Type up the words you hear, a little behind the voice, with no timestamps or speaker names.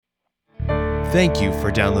Thank you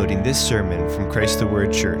for downloading this sermon from Christ the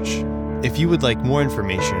Word Church. If you would like more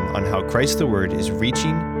information on how Christ the Word is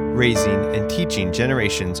reaching, raising, and teaching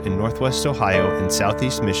generations in Northwest Ohio and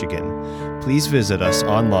Southeast Michigan, please visit us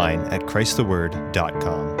online at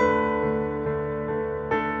christtheword.com.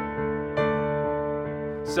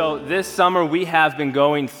 So this summer we have been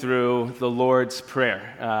going through the Lord's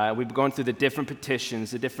Prayer. We've been going through the different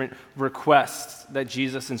petitions, the different requests that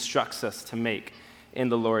Jesus instructs us to make in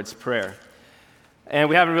the Lord's Prayer. And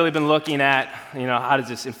we haven't really been looking at, how does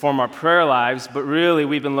this inform our prayer lives, but really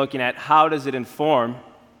we've been looking at how does it inform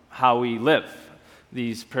how we live.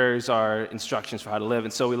 These prayers are instructions for how to live.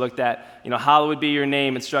 And so we looked at, hallowed be your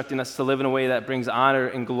name, instructing us to live in a way that brings honor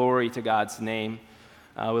and glory to God's name.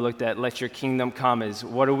 We looked at let your kingdom come as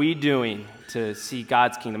what are we doing to see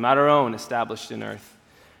God's kingdom, not our own, established in earth.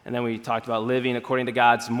 And then we talked about living according to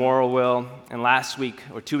God's moral will. And last week,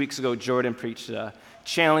 or 2 weeks ago, Jordan preached a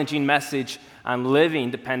challenging message on living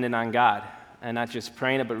dependent on God. And not just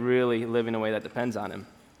praying it, but really living in a way that depends on Him.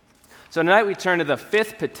 So tonight we turn to the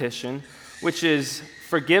fifth petition, which is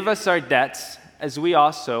forgive us our debts as we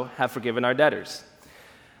also have forgiven our debtors.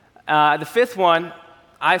 The fifth one,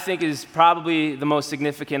 I think, is probably the most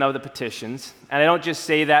significant of the petitions. And I don't just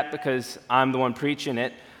say that because I'm the one preaching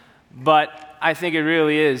it, but I think it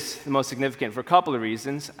really is the most significant for a couple of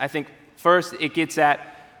reasons. I think first it gets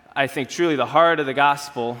at, truly the heart of the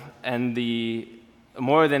gospel and the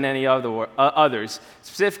more than any others.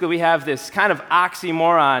 Specifically, we have this kind of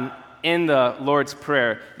oxymoron in the Lord's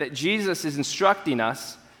Prayer that Jesus is instructing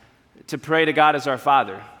us to pray to God as our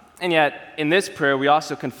Father. And yet, in this prayer, we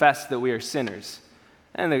also confess that we are sinners.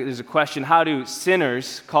 And there's a question, how do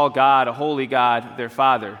sinners call God, a holy God, their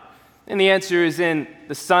Father? And the answer is in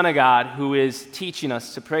the Son of God, who is teaching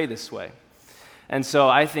us to pray this way. And so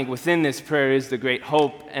I think within this prayer is the great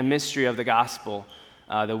hope and mystery of the gospel,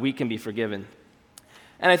 that we can be forgiven.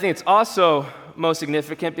 And I think it's also most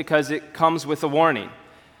significant because it comes with a warning.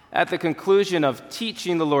 At the conclusion of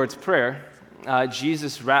teaching the Lord's Prayer,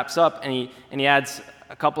 Jesus wraps up and he adds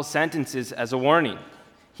a couple sentences as a warning.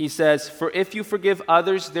 He says, "For if you forgive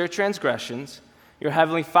others their transgressions, your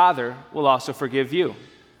heavenly Father will also forgive you.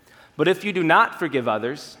 But if you do not forgive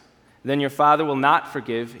others, then your Father will not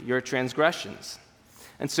forgive your transgressions."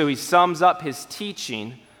 And so he sums up his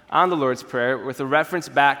teaching on the Lord's Prayer with a reference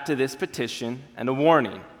back to this petition and a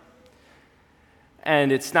warning.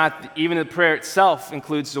 And it's not, even the prayer itself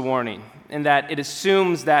includes the warning, in that it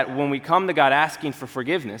assumes that when we come to God asking for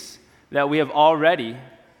forgiveness, that we have already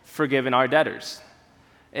forgiven our debtors.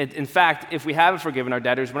 In fact, if we haven't forgiven our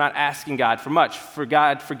debtors, we're not asking God for much. For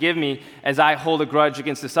God, forgive me as I hold a grudge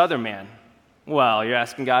against this other man. Well, you're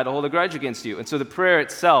asking God to hold a grudge against you. And so the prayer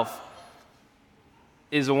itself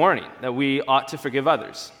is a warning that we ought to forgive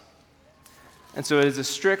others. And so it is a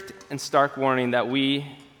strict and stark warning that we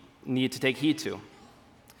need to take heed to.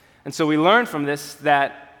 And so we learn from this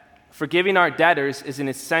that forgiving our debtors is an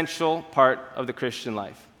essential part of the Christian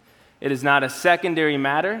life. It is not a secondary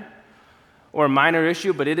matter or a minor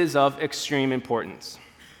issue, but it is of extreme importance.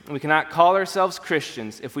 We cannot call ourselves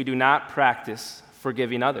Christians if we do not practice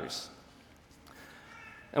forgiving others.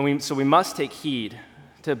 And so we must take heed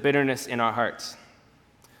to bitterness in our hearts.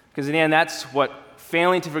 Because in the end, that's what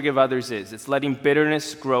failing to forgive others is. It's letting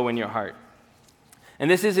bitterness grow in your heart.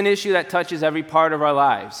 And this is an issue that touches every part of our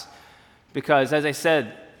lives. Because, as I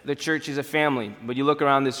said, the church is a family. But you look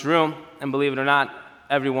around this room, and believe it or not,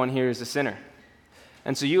 everyone here is a sinner.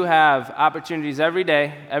 And so you have opportunities every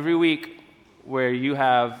day, every week, where you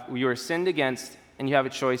are sinned against, and you have a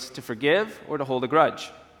choice to forgive or to hold a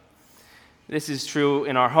grudge. This is true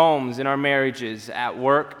in our homes, in our marriages, at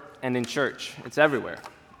work, and in church. It's everywhere.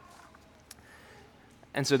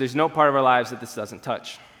 And so there's no part of our lives that this doesn't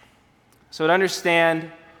touch. So to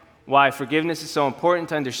understand why forgiveness is so important,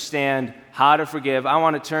 to understand how to forgive, I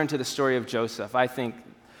want to turn to the story of Joseph. I think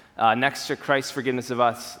next to Christ's forgiveness of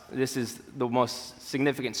us, this is the most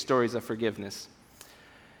significant stories of forgiveness.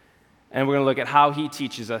 And we're going to look at how he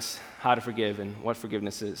teaches us how to forgive and what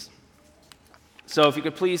forgiveness is. So if you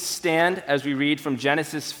could please stand as we read from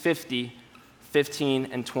Genesis 50, 15,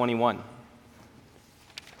 and 21.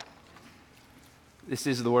 This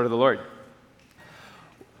is the word of the Lord.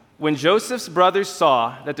 When Joseph's brothers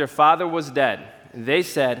saw that their father was dead, they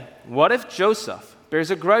said, "What if Joseph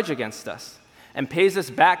bears a grudge against us and pays us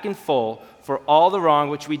back in full for all the wrong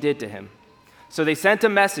which we did to him?" So they sent a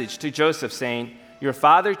message to Joseph saying, "Your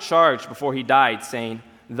father charged before he died, saying,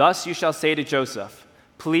 'Thus you shall say to Joseph,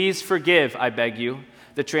 please forgive, I beg you,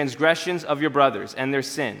 the transgressions of your brothers and their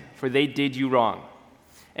sin, for they did you wrong.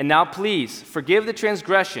 And now please forgive the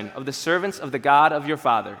transgression of the servants of the God of your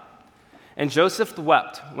father.' And Joseph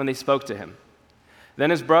wept when they spoke to him. Then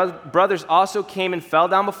his brothers also came and fell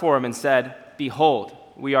down before him and said, "Behold,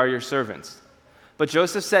 we are your servants." But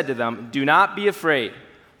Joseph said to them, "Do not be afraid,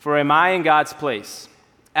 for am I in God's place?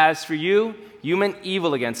 As for you, you meant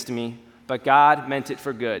evil against me, but God meant it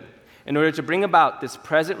for good, in order to bring about this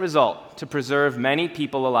present result, to preserve many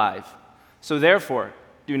people alive. So therefore,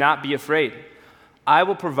 do not be afraid. I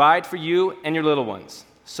will provide for you and your little ones."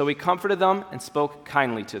 So he comforted them and spoke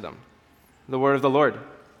kindly to them. The word of the Lord.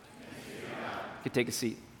 You can take a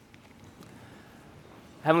seat.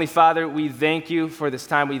 Heavenly Father, we thank you for this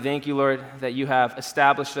time. We thank you, Lord, that you have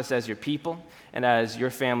established us as your people and as your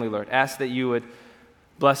family, Lord. Ask that you would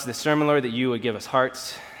bless this sermon, Lord, that you would give us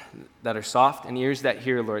hearts that are soft and ears that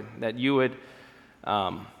hear, Lord, that you would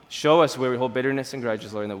show us where we hold bitterness and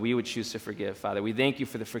grudges, Lord, and that we would choose to forgive. Father, we thank you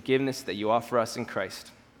for the forgiveness that you offer us in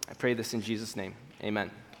Christ. I pray this in Jesus' name.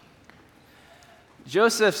 Amen.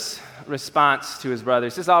 Joseph's response to his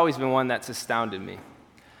brothers has always been one that's astounded me.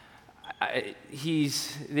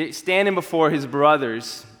 He's standing before his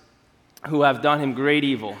brothers who have done him great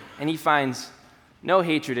evil, and he finds no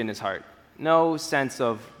hatred in his heart, no sense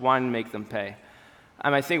of wanting to make them pay.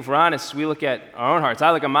 I think if we're honest, we look at our own hearts.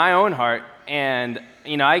 I look at my own heart, and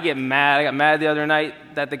I get mad. I got mad the other night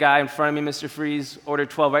that the guy in front of me, Mr. Freeze,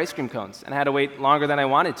 ordered 12 ice cream cones, and I had to wait longer than I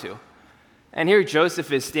wanted to. And here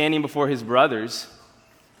Joseph is standing before his brothers,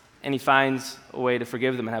 and he finds a way to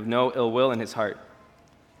forgive them and have no ill will in his heart.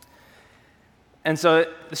 And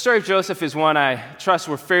so the story of Joseph is one I trust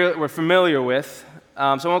we're familiar with, so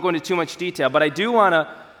I won't go into too much detail, but I do want to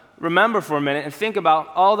remember for a minute and think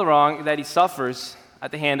about all the wrong that he suffers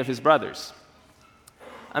at the hand of his brothers.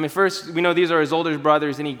 First, we know these are his older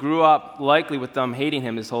brothers, and he grew up likely with them hating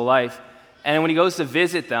him his whole life. And when he goes to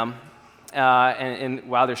visit them, and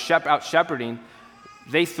while they're out shepherding,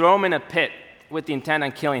 they throw him in a pit with the intent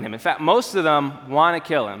on killing him. In fact, most of them want to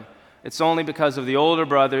kill him. It's only because of the older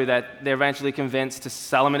brother that they're eventually convinced to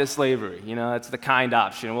sell him into slavery. That's the kind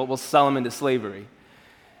option. We'll sell him into slavery.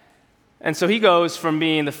 And so he goes from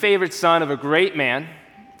being the favorite son of a great man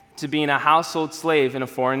to being a household slave in a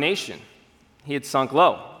foreign nation. He had sunk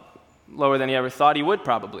lower than he ever thought he would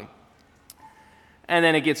probably. And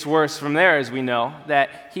then it gets worse from there, as we know,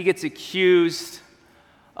 that he gets accused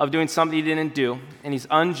of doing something he didn't do, and he's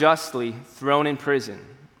unjustly thrown in prison,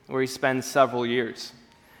 where he spends several years.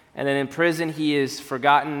 And then in prison, he is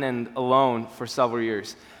forgotten and alone for several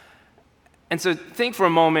years. And so think for a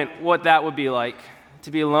moment what that would be like,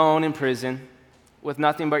 to be alone in prison with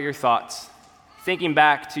nothing but your thoughts, thinking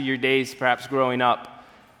back to your days perhaps growing up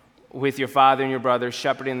with your father and your brother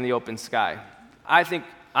shepherding in the open sky. To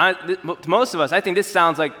most of us, I think this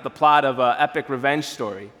sounds like the plot of an epic revenge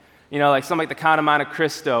story. Like something like the Count of Monte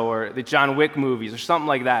Cristo or the John Wick movies or something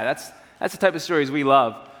like that. That's the type of stories we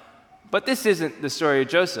love. But this isn't the story of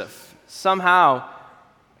Joseph. Somehow,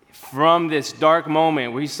 from this dark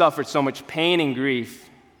moment where he suffered so much pain and grief,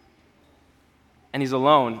 and he's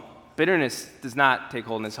alone, bitterness does not take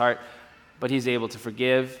hold in his heart, but he's able to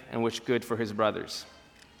forgive and wish good for his brothers.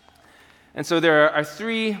 And so there are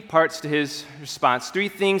three parts to his response, three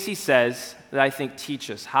things he says that I think teach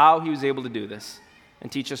us how he was able to do this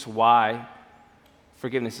and teach us why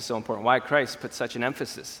forgiveness is so important, why Christ put such an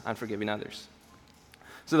emphasis on forgiving others.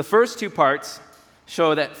 So the first two parts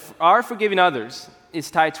show that our forgiving others is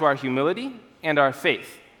tied to our humility and our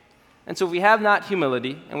faith. And so if we have not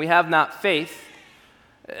humility and we have not faith,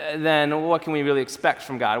 then what can we really expect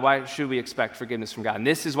from God? Why should we expect forgiveness from God? And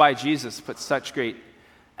this is why Jesus put such great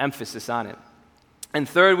emphasis on it. And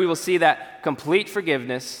third, we will see that complete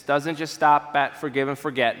forgiveness doesn't just stop at forgive and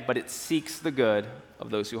forget, but it seeks the good of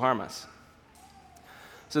those who harm us.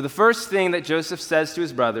 So the first thing that Joseph says to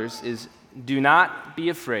his brothers is, "Do not be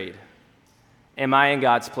afraid. Am I in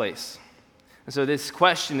God's place?" And so this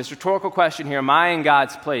rhetorical question here, am I in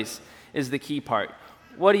God's place, is the key part.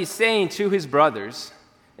 What he's saying to his brothers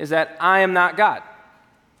is that I am not God.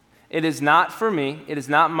 It is not for me, it is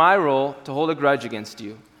not my role to hold a grudge against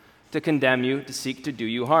you, to condemn you, to seek to do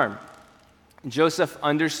you harm. Joseph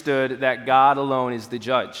understood that God alone is the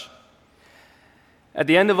judge. At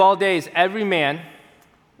the end of all days, every man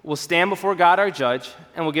will stand before God our judge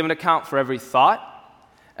and will give an account for every thought,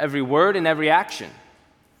 every word, and every action.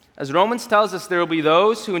 As Romans tells us, there will be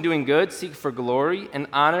those who in doing good seek for glory and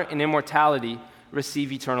honor and immortality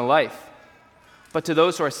receive eternal life. But to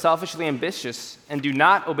those who are selfishly ambitious and do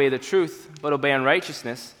not obey the truth but obey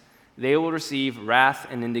unrighteousness, they will receive wrath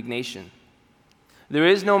and indignation. There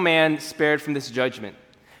is no man spared from this judgment.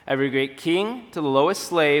 Every great king to the lowest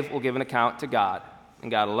slave will give an account to God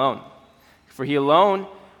and God alone. For he alone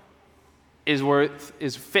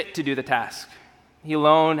is fit to do the task. He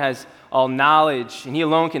alone has all knowledge, and he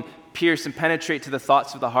alone can pierce and penetrate to the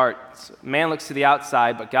thoughts of the heart. Man looks to the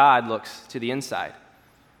outside, but God looks to the inside.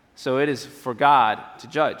 So it is for God to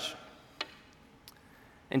judge.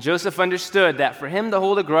 And Joseph understood that for him to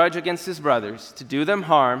hold a grudge against his brothers, to do them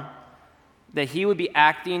harm, that he would be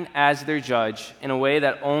acting as their judge in a way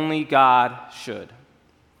that only God should.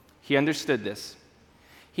 He understood this.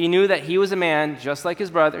 He knew that he was a man just like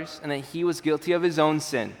his brothers and that he was guilty of his own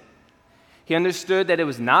sin. He understood that it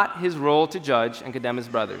was not his role to judge and condemn his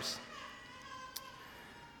brothers.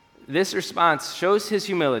 This response shows his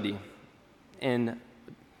humility in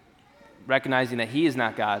recognizing that he is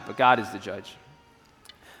not God, but God is the judge.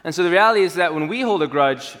 And so the reality is that when we hold a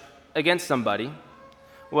grudge against somebody,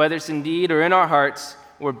 whether it's in deed or in our hearts,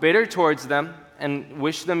 we're bitter towards them and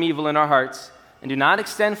wish them evil in our hearts, and do not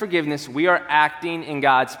extend forgiveness, we are acting in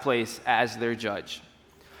God's place as their judge.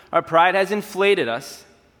 Our pride has inflated us,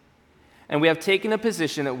 and we have taken a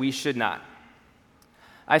position that we should not.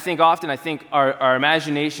 I think our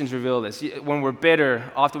imaginations reveal this. When we're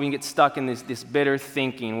bitter, often we can get stuck in this bitter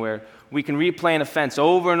thinking where we can replay an offense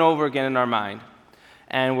over and over again in our mind,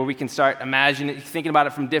 and where we can start thinking about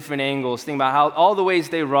it from different angles, thinking about how all the ways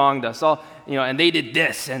they wronged us, and they did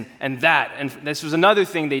this and that, and this was another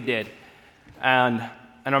thing they did. And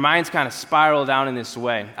our minds kind of spiral down in this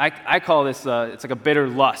way. I call this, it's like a bitter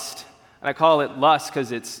lust. And I call it lust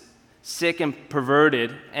because it's sick and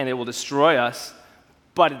perverted, and it will destroy us.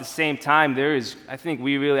 But at the same time, I think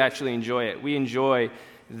we really actually enjoy it. We enjoy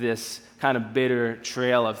this kind of bitter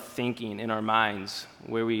trail of thinking in our minds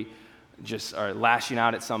where we just are lashing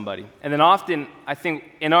out at somebody. And then often, I think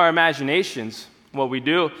in our imaginations, what we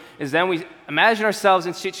do is then we imagine ourselves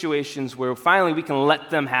in situations where finally we can let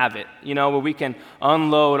them have it, where we can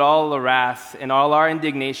unload all the wrath and all our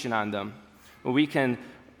indignation on them, where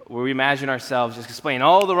we imagine ourselves just explaining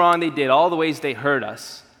all the wrong they did, all the ways they hurt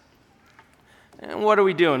us. And what are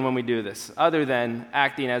we doing when we do this, other than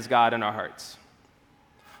acting as God in our hearts?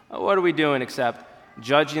 What are we doing except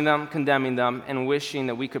judging them, condemning them, and wishing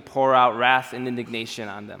that we could pour out wrath and indignation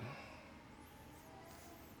on them?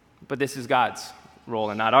 But this is God's role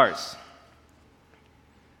and not ours.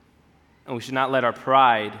 And we should not let our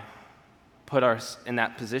pride put us in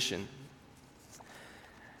that position.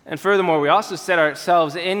 And furthermore, we also set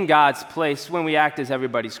ourselves in God's place when we act as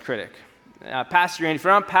everybody's critic. Pastor Andrew, if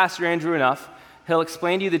you're not Pastor Andrew enough, he'll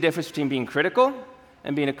explain to you the difference between being critical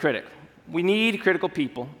and being a critic. We need critical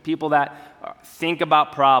people that think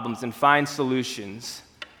about problems and find solutions.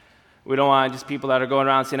 We don't want just people that are going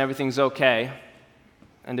around saying everything's okay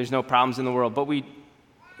and there's no problems in the world. But we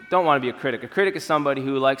don't want to be a critic. A critic is somebody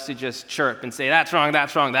who likes to just chirp and say, that's wrong,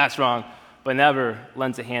 that's wrong, that's wrong, but never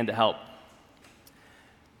lends a hand to help.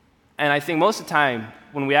 And I think most of the time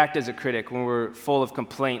when we act as a critic, when we're full of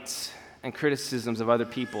complaints and criticisms of other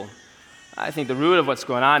people, I think the root of what's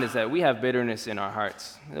going on is that we have bitterness in our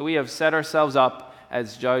hearts. That we have set ourselves up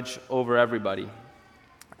as judge over everybody.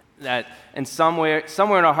 That in somewhere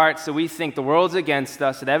in our hearts, that we think the world's against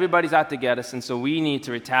us, that everybody's out to get us, and so we need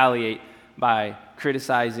to retaliate by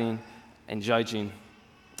criticizing and judging.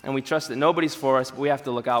 And we trust that nobody's for us, but we have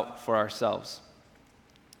to look out for ourselves.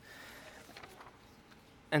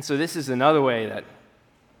 And so this is another way that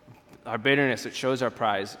our bitterness, it shows our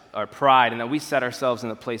pride, and that we set ourselves in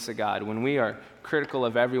the place of God when we are critical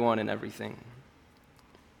of everyone and everything.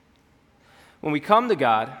 When we come to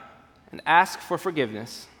God and ask for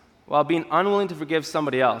forgiveness while being unwilling to forgive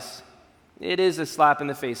somebody else, it is a slap in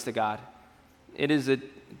the face to God. It is a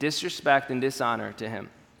disrespect and dishonor to Him.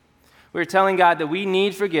 We're telling God that we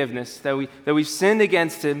need forgiveness, that we've sinned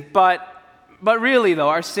against Him, but really, though,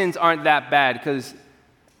 our sins aren't that bad because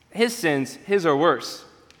His sins, His are worse.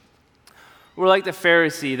 We're like the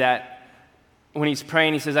Pharisee that when he's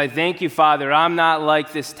praying, he says, I thank you, Father, I'm not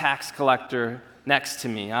like this tax collector next to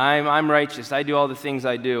me. I'm righteous. I do all the things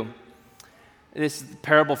I do. This is the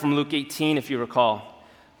parable from Luke 18, if you recall.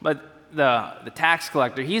 But the tax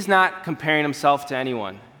collector, he's not comparing himself to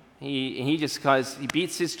anyone. He just he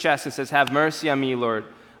beats his chest and says, have mercy on me, Lord,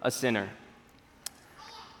 a sinner.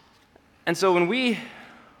 And so when we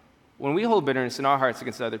hold bitterness in our hearts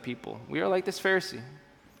against other people, we are like this Pharisee.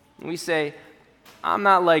 And we say, I'm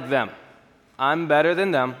not like them. I'm better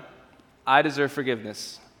than them. I deserve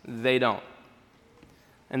forgiveness. They don't.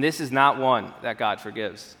 And this is not one that God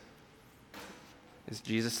forgives. As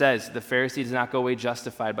Jesus says, the Pharisee does not go away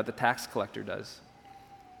justified, but the tax collector does.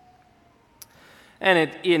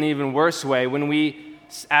 And in an even worse way, when we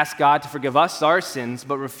ask God to forgive us our sins,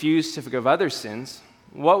 but refuse to forgive others' sins,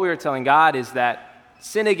 what we are telling God is that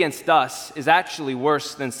sin against us is actually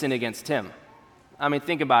worse than sin against Him. I mean,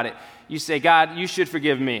 think about it. You say, God, you should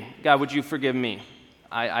forgive me. God, would you forgive me?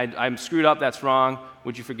 I'm screwed up, that's wrong,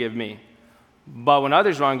 would you forgive me? But when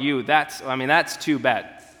others wrong you, that's too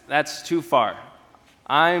bad. That's too far.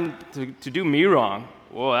 To do me wrong,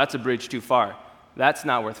 whoa, that's a bridge too far. That's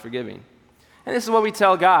not worth forgiving. And this is what we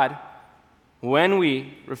tell God when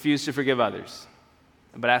we refuse to forgive others,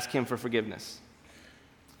 but ask Him for forgiveness.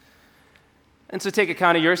 And so take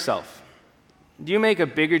account of yourself. Do you make a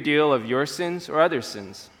bigger deal of your sins or others'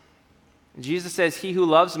 sins? Jesus says, he who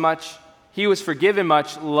loves much, he who was forgiven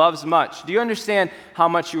much, loves much. Do you understand how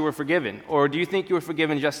much you were forgiven? Or do you think you were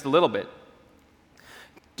forgiven just a little bit?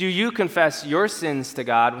 Do you confess your sins to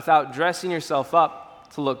God without dressing yourself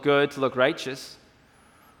up to look good, to look righteous?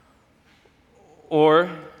 Or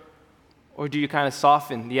do you kind of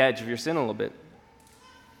soften the edge of your sin a little bit?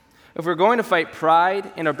 If we're going to fight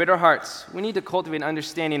pride in our bitter hearts, we need to cultivate an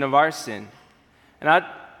understanding of our sin.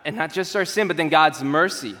 And not just our sin, but then God's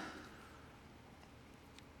mercy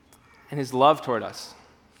and His love toward us.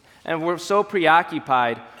 And we're so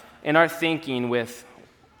preoccupied in our thinking with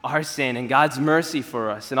our sin and God's mercy for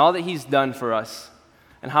us and all that He's done for us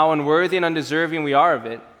and how unworthy and undeserving we are of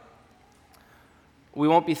it, we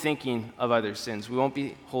won't be thinking of other sins. We won't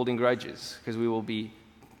be holding grudges because we will be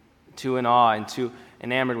too in awe and too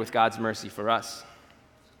enamored with God's mercy for us.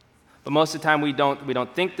 But most of the time we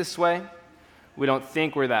don't think this way. We don't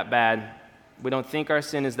think we're that bad. We don't think our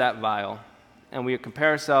sin is that vile. And we compare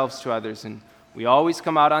ourselves to others, and we always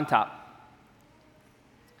come out on top.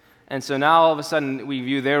 And so now all of a sudden we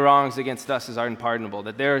view their wrongs against us as unpardonable,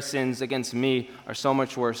 that their sins against me are so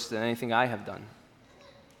much worse than anything I have done.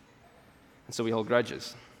 And so we hold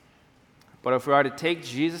grudges. But if we are to take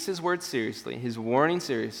Jesus' word seriously, His warning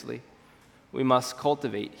seriously, we must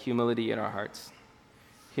cultivate humility in our hearts.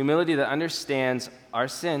 Humility that understands our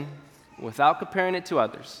sin without comparing it to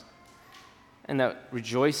others, and that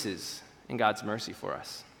rejoices in God's mercy for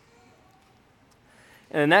us.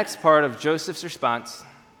 In the next part of Joseph's response,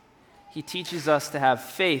 he teaches us to have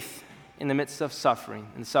faith in the midst of suffering,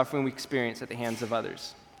 and the suffering we experience at the hands of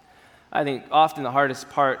others. I think often the hardest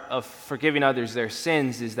part of forgiving others their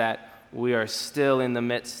sins is that we are still in the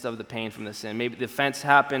midst of the pain from the sin. Maybe the offense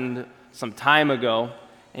happened some time ago,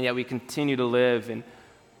 and yet we continue to live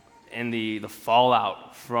in the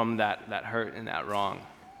fallout from that hurt and that wrong.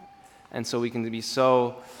 And so we can be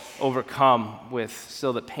so overcome with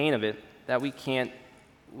still the pain of it that we can't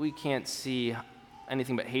see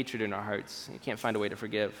anything but hatred in our hearts. We can't find a way to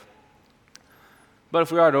forgive. But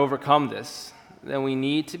if we are to overcome this, then we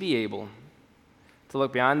need to be able to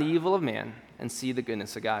look beyond the evil of man and see the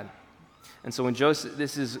goodness of God. And so when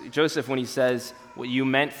Joseph when he says, what you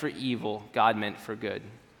meant for evil, God meant for good.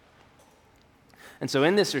 And so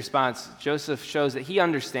in this response, Joseph shows that he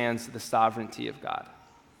understands the sovereignty of God.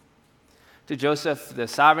 To Joseph, the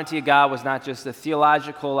sovereignty of God was not just a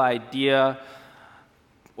theological idea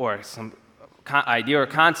or some idea or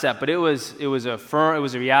concept, but it was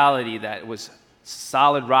a reality that was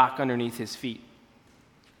solid rock underneath his feet.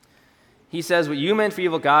 He says, what you meant for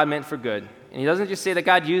evil, God meant for good. And he doesn't just say that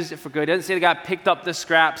God used it for good. He doesn't say that God picked up the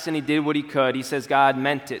scraps and he did what he could. He says God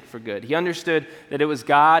meant it for good. He understood that it was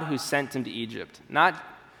God who sent him to Egypt. Not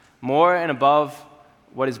more and above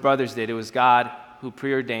what his brothers did. It was God who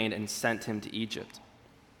preordained and sent him to Egypt.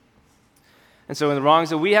 And so in the wrongs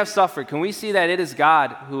that we have suffered, can we see that it is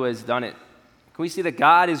God who has done it? Can we see that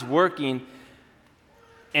God is working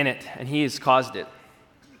in it and he has caused it?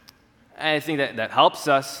 I think that helps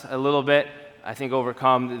us a little bit,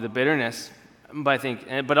 overcome the bitterness. But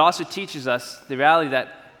it also teaches us the reality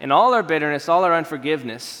that in all our bitterness, all our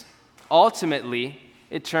unforgiveness, ultimately,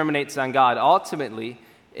 it terminates on God. Ultimately,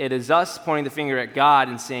 it is us pointing the finger at God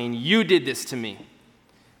and saying, you did this to me.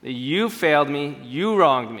 That you failed me, you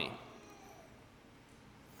wronged me.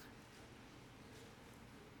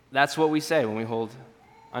 That's what we say when we hold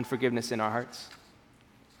unforgiveness in our hearts.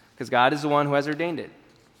 Because God is the one who has ordained it.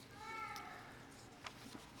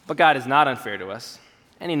 But God is not unfair to us,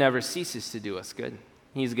 and he never ceases to do us good.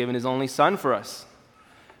 He's given his only Son for us.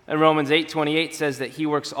 And Romans 8:28 says that he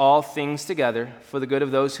works all things together for the good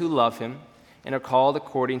of those who love him and are called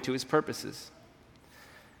according to his purposes.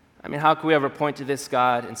 How could we ever point to this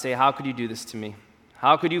God and say, how could you do this to me?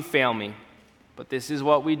 How could you fail me? But this is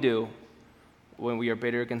what we do when we are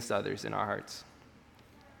bitter against others in our hearts.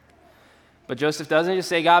 But Joseph doesn't just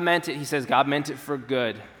say God meant it. He says God meant it for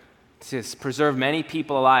good, to preserve many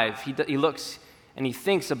people alive. He looks and he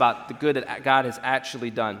thinks about the good that God has actually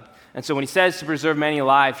done. And so when he says to preserve many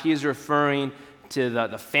alive, he is referring to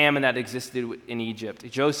the famine that existed in Egypt.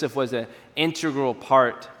 Joseph was an integral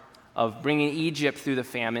part of bringing Egypt through the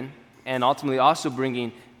famine and ultimately also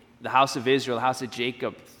bringing the house of Israel, the house of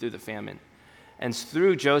Jacob, through the famine. And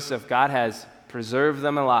through Joseph, God has preserved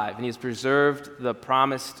them alive, and he has preserved the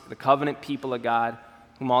promised, the covenant people of God,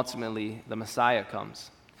 whom ultimately the Messiah comes.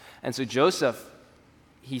 And so Joseph,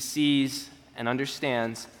 he sees and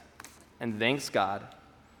understands and thanks God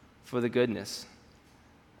for the goodness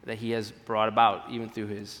that he has brought about even through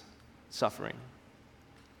his suffering.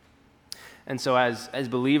 And so as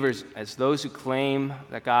believers, as those who claim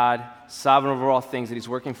that God is sovereign over all things, that he's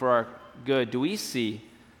working for our good, do we see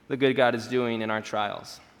the good God is doing in our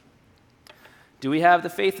trials? Do we have the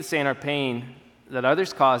faith to say in our pain that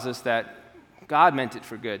others cause us that God meant it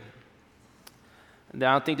for good? And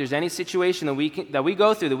I don't think there's any situation that we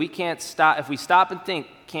go through that we can't stop, if we stop and think,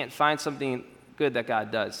 can't find something good that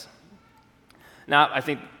God does. Now, I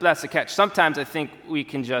think that's the catch. Sometimes I think we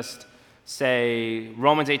can just say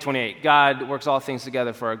Romans 8:28, God works all things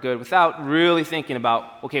together for our good, without really thinking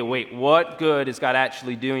about, okay, wait, what good is God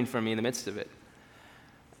actually doing for me in the midst of it?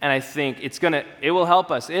 And I think it will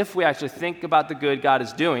help us if we actually think about the good God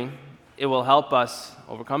is doing. It will help us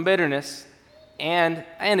overcome bitterness, and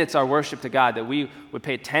it's our worship to God that we would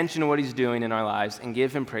pay attention to what he's doing in our lives and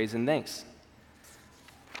give him praise and thanks.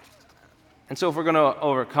 And so if we're going to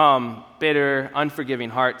overcome bitter, unforgiving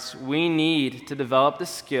hearts, we need to develop the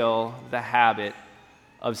skill, the habit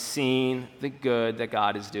of seeing the good that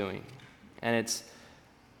God is doing. And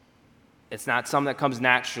it's not something that comes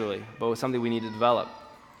naturally, but it's something we need to develop.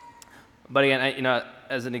 But again,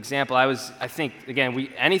 as an example,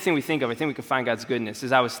 anything we think of, I think we can find God's goodness.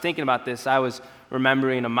 As I was thinking about this, I was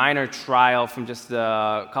remembering a minor trial from just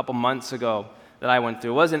a couple months ago that I went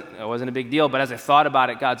through. It wasn't a big deal, but as I thought about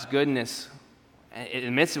it, God's goodness in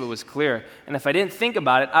the midst of it was clear. And if I didn't think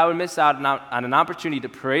about it, I would miss out on an opportunity to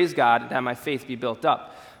praise God and to have my faith be built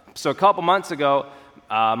up. So a couple months ago,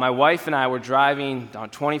 my wife and I were driving down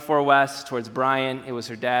 24 West towards Bryan. It was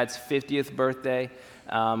her dad's 50th birthday,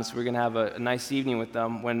 so we were going to have a nice evening with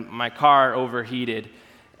them when my car overheated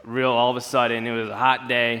all of a sudden. It was a hot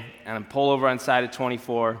day, and I pull over on the side of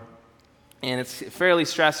 24, and it's a fairly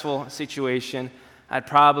stressful situation. I'd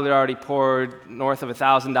probably already poured north of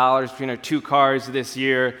 $1,000 between our two cars this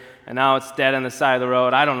year, and now it's dead on the side of the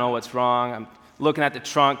road. I don't know what's wrong. I'm looking at the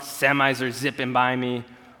trunk. Semis are zipping by me.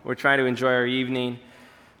 We're trying to enjoy our evening.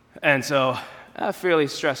 And so, a fairly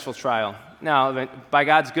stressful trial. Now, by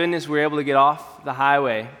God's goodness, we were able to get off the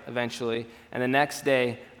highway eventually, and the next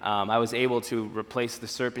day, I was able to replace the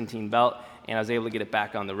serpentine belt, and I was able to get it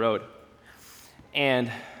back on the road.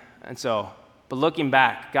 But looking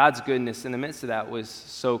back, God's goodness in the midst of that was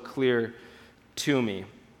so clear to me.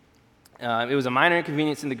 It was a minor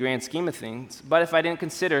inconvenience in the grand scheme of things, but if I didn't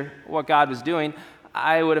consider what God was doing,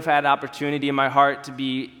 I would have had opportunity in my heart to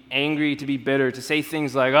be angry, to be bitter, to say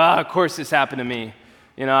things like, of course this happened to me.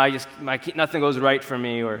 Nothing goes right for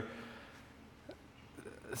me, or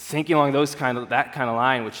thinking along that kind of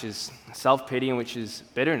line, which is self-pity and which is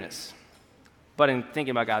bitterness. But in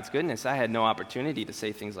thinking about God's goodness, I had no opportunity to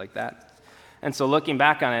say things like that. And so looking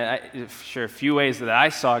back on it, a few ways that I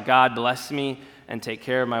saw God bless me and take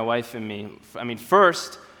care of my wife and me.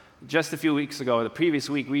 First, just a few weeks ago, the previous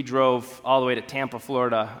week, we drove all the way to Tampa,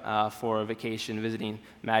 Florida for a vacation visiting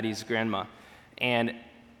Maddie's grandma. And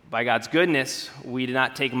by God's goodness, we did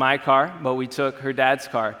not take my car, but we took her dad's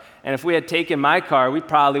car. And if we had taken my car, we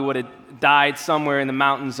probably would have died somewhere in the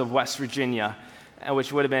mountains of West Virginia,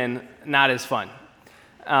 which would have been not as fun.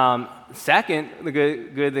 Second, the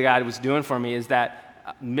good that God was doing for me is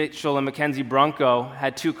that Mitchell and Mackenzie Brunko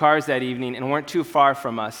had two cars that evening and weren't too far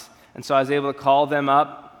from us. And so I was able to call them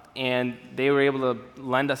up, and they were able to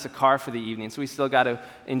lend us a car for the evening. So we still got to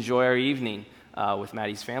enjoy our evening with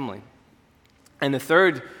Maddie's family. And the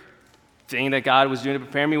third thing that God was doing to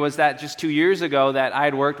prepare me was that just 2 years ago that I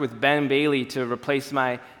had worked with Ben Bailey to replace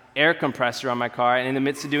my air compressor on my car. And in the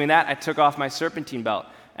midst of doing that, I took off my serpentine belt.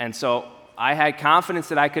 And so I had confidence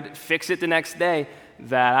that I could fix it the next day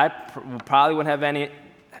that I probably wouldn't have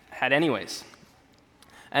had anyways.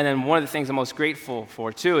 And then one of the things I'm most grateful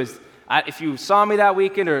for, too, is if you saw me that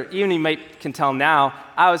weekend, or even you can tell now,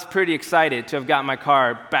 I was pretty excited to have gotten my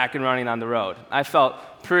car back and running on the road. I felt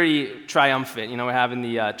pretty triumphant. We're having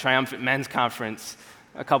the Triumphant Men's Conference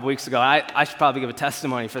a couple weeks ago. I should probably give a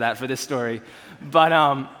testimony for this story. But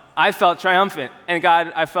I felt triumphant, and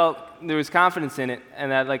I felt there was confidence in it,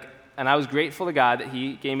 and I was grateful to God that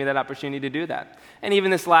He gave me that opportunity to do that. And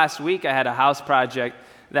even this last week, I had a house project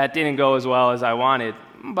that didn't go as well as I wanted.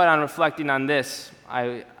 But on reflecting on this,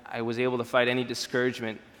 I was able to fight any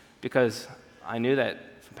discouragement because I knew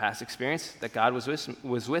that from past experience that God was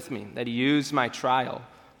with me, that He used my trial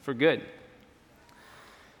for good.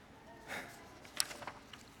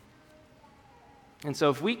 And so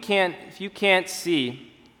if you can't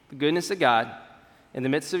see the goodness of God in the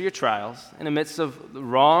midst of your trials, in the midst of the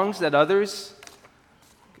wrongs that others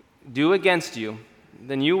do against you,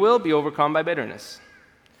 then you will be overcome by bitterness.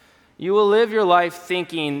 You will live your life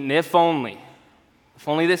thinking, if only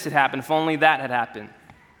this had happened, if only that had happened.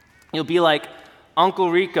 You'll be like Uncle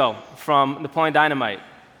Rico from Napoleon Dynamite.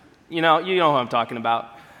 You know who I'm talking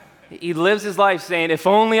about. He lives his life saying, if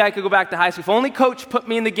only I could go back to high school, if only coach put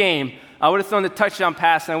me in the game, I would have thrown the touchdown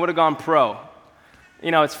pass and I would have gone pro.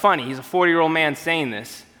 It's funny, he's a 40-year-old man saying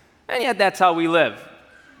this, and yet that's how we live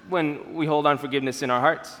when we hold unforgiveness in our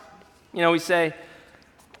hearts. We say,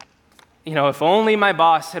 if only my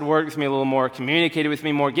boss had worked with me a little more, communicated with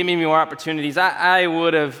me more, given me more opportunities, I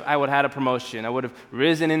would have had a promotion. I would have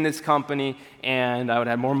risen in this company, and I would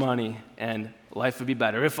have more money, and life would be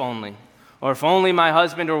better, if only. Or if only my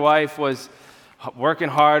husband or wife was working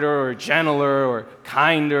harder or gentler or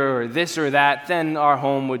kinder or this or that, then our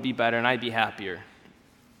home would be better and I'd be happier.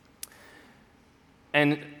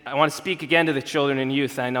 And I want to speak again to the children and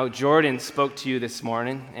youth. I know Jordan spoke to you this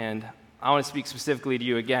morning, and I want to speak specifically to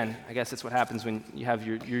you again. I guess that's what happens when you have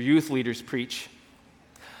your youth leaders preach.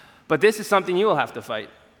 But this is something you will have to fight,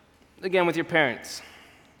 again, with your parents.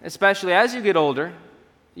 Especially as you get older,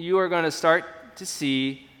 you are going to start to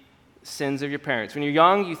see sins of your parents. When you're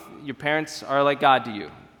young, your parents are like God to you.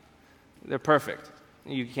 They're perfect.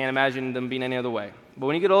 You can't imagine them being any other way. But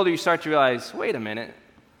when you get older, you start to realize, wait a minute,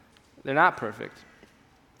 they're not perfect.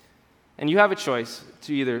 And you have a choice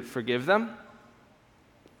to either forgive them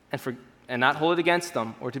and not hold it against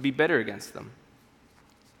them, or to be bitter against them.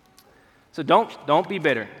 So don't be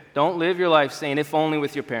bitter. Don't live your life saying, if only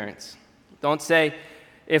with your parents. Don't say,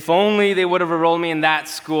 if only they would have enrolled me in that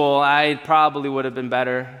school, I probably would have been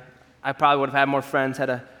better. I probably would have had more friends, had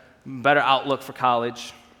a better outlook for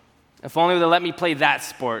college. If only they would have let me play that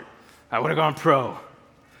sport, I would have gone pro.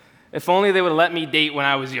 If only they would have let me date when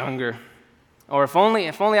I was younger. Or if only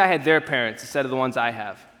I had their parents instead of the ones I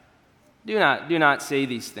have. Do not say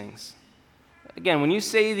these things. Again, when you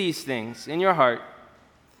say these things in your heart,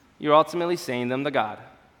 you're ultimately saying them to God.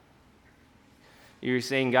 You're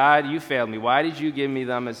saying, God, you failed me. Why did you give me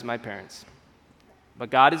them as my parents? But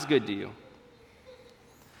God is good to you.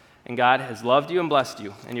 And God has loved you and blessed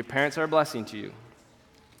you, and your parents are a blessing to you.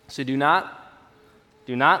 So do not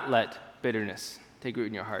let bitterness take root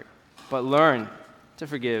in your heart, but learn to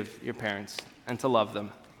forgive your parents and to love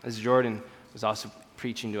them, as Jordan was also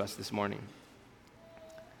preaching to us this morning.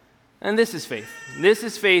 And this is faith. This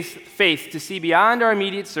is faith to see beyond our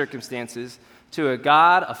immediate circumstances to a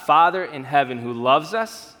God, a Father in heaven who loves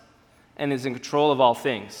us and is in control of all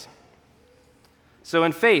things. So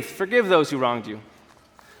in faith, forgive those who wronged you.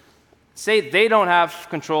 Say they don't have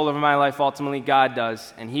control over my life, ultimately God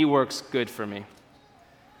does, and he works good for me.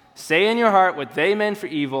 Say in your heart what they meant for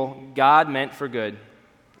evil, God meant for good,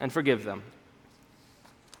 and forgive them.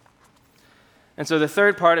 And so the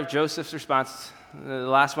third part of Joseph's response, the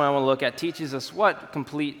last one I want to look at, teaches us what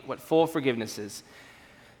full forgiveness is.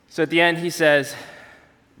 So at the end he says,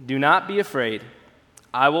 do not be afraid.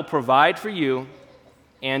 I will provide for you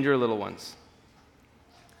and your little ones.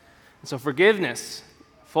 And so forgiveness,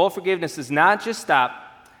 full forgiveness, does not just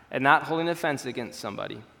stop at not holding offense against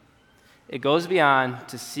somebody. It goes beyond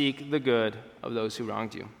to seek the good of those who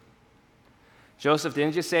wronged you. Joseph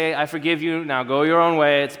didn't just say, I forgive you, now go your own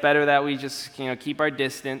way. It's better that we just keep our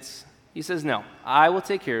distance. He says, no, I will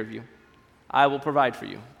take care of you. I will provide for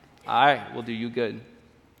you. I will do you good.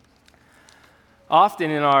 Often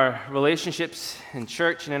in our relationships in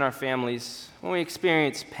church and in our families, when we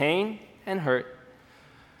experience pain and hurt,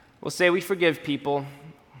 we'll say we forgive people,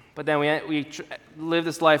 but then we live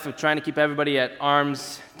this life of trying to keep everybody at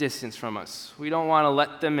arm's distance from us. We don't want to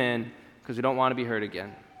let them in because we don't want to be hurt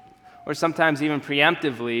again. Or sometimes even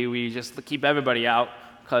preemptively, we just keep everybody out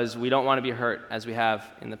because we don't want to be hurt as we have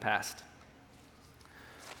in the past.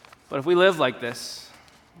 But if we live like this,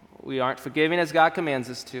 we aren't forgiving as God commands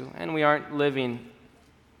us to, and we aren't living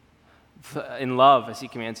in love as he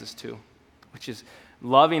commands us to, which is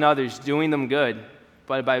loving others, doing them good,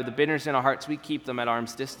 but by the bitterness in our hearts, we keep them at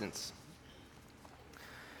arm's distance.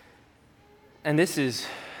 And this is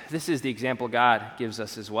the example God gives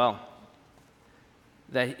us as well.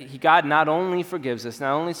 That God not only forgives us,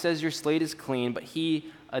 not only says your slate is clean, but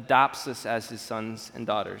he adopts us as his sons and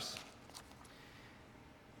daughters.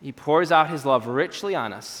 He pours out his love richly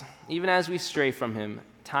on us, even as we stray from him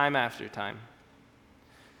time after time.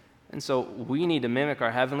 And so we need to mimic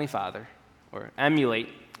our Heavenly Father, or emulate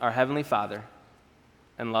our Heavenly Father,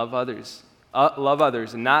 and love others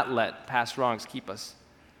and not let past wrongs keep us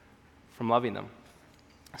from loving them.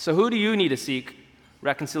 So who do you need to seek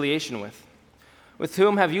reconciliation with? With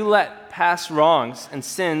whom have you let past wrongs and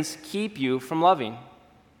sins keep you from loving?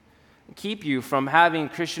 Keep you from having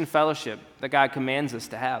Christian fellowship that God commands us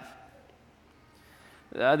to have?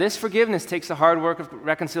 This forgiveness takes the hard work of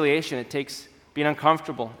reconciliation. It takes being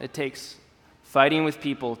uncomfortable. It takes fighting with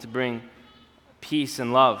people to bring peace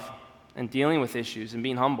and love and dealing with issues and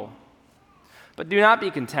being humble. But do not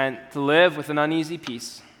be content to live with an uneasy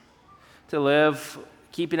peace, to live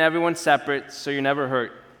keeping everyone separate so you're never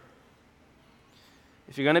hurt.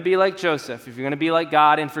 If you're going to be like Joseph, if you're going to be like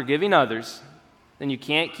God in forgiving others, then you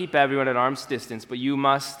can't keep everyone at arm's distance, but you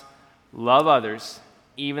must love others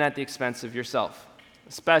even at the expense of yourself,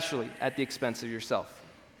 especially at the expense of yourself.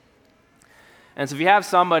 And so if you have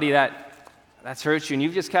somebody that's hurt you and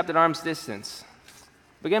you've just kept at arm's distance,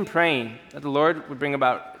 begin praying that the Lord would bring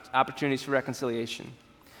about opportunities for reconciliation.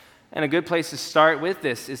 And a good place to start with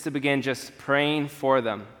this is to begin just praying for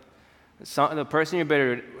them. The person you're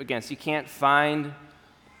bitter against, you can't find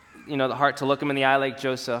the heart to look them in the eye like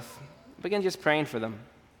Joseph. Begin just praying for them.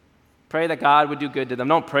 Pray that God would do good to them.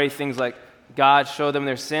 Don't pray things like God show them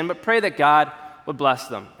their sin, but pray that God would bless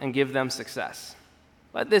them and give them success.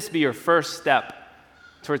 Let this be your first step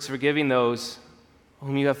towards forgiving those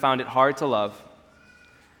whom you have found it hard to love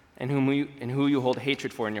and who you hold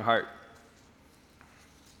hatred for in your heart.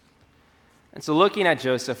 And so looking at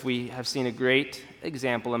Joseph, we have seen a great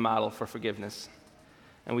example and model for forgiveness,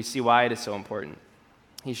 and we see why it is so important.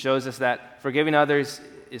 He shows us that forgiving others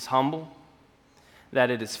is humble,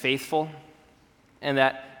 that it is faithful, and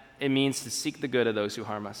that it means to seek the good of those who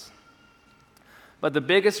harm us. But the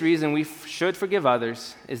biggest reason we should forgive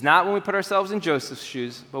others is not when we put ourselves in Joseph's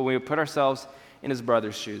shoes, but when we put ourselves in his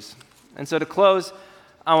brother's shoes. And so to close,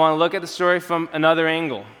 I want to look at the story from another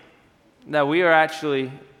angle, that we are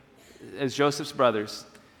actually as Joseph's brothers,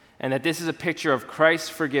 and that this is a picture of Christ's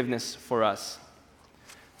forgiveness for us.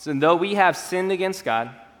 So though we have sinned against God,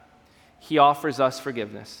 he offers us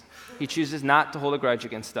forgiveness. He chooses not to hold a grudge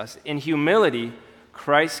against us. In humility,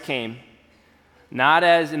 Christ came, not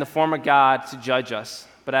as in the form of God to judge us,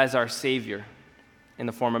 but as our Savior in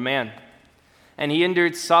the form of man. And he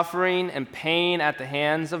endured suffering and pain at the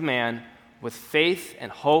hands of man with faith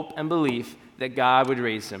and hope and belief that God would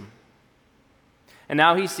raise him. And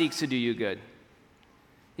now he seeks to do you good.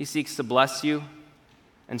 He seeks to bless you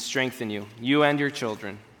and strengthen you, you and your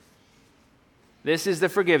children. This is the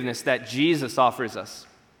forgiveness that Jesus offers us.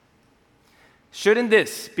 Shouldn't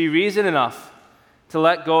this be reason enough to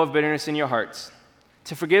let go of bitterness in your hearts,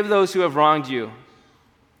 to forgive those who have wronged you?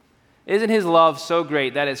 Isn't his love so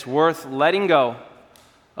great that it's worth letting go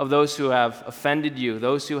of those who have offended you,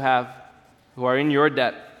 those who are in your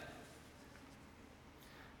debt?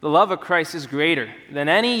 The love of Christ is greater than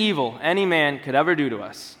any evil any man could ever do to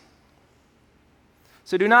us.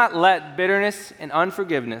 So do not let bitterness and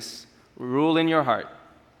unforgiveness rule in your heart.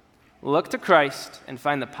 Look to Christ and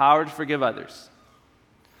find the power to forgive others.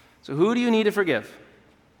 So who do you need to forgive?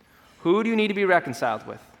 Who do you need to be reconciled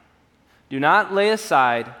with? Do not lay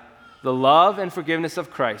aside the love and forgiveness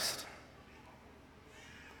of Christ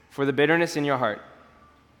for the bitterness in your heart.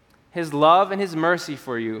 His love and his mercy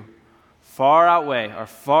for you are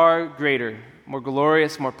far greater, more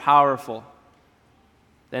glorious, more powerful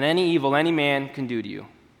than any evil any man can do to you.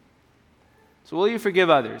 So will you forgive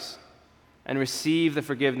others and receive the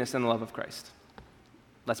forgiveness and the love of Christ?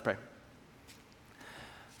 Let's pray.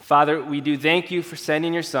 Father, we do thank you for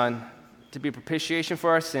sending your Son to be a propitiation for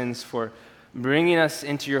our sins, for bringing us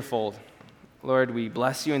into your fold. Lord, we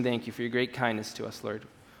bless you and thank you for your great kindness to us, Lord.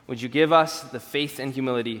 Would you give us the faith and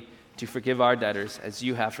humility to forgive our debtors as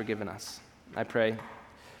you have forgiven us? I pray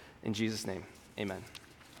in Jesus' name, amen.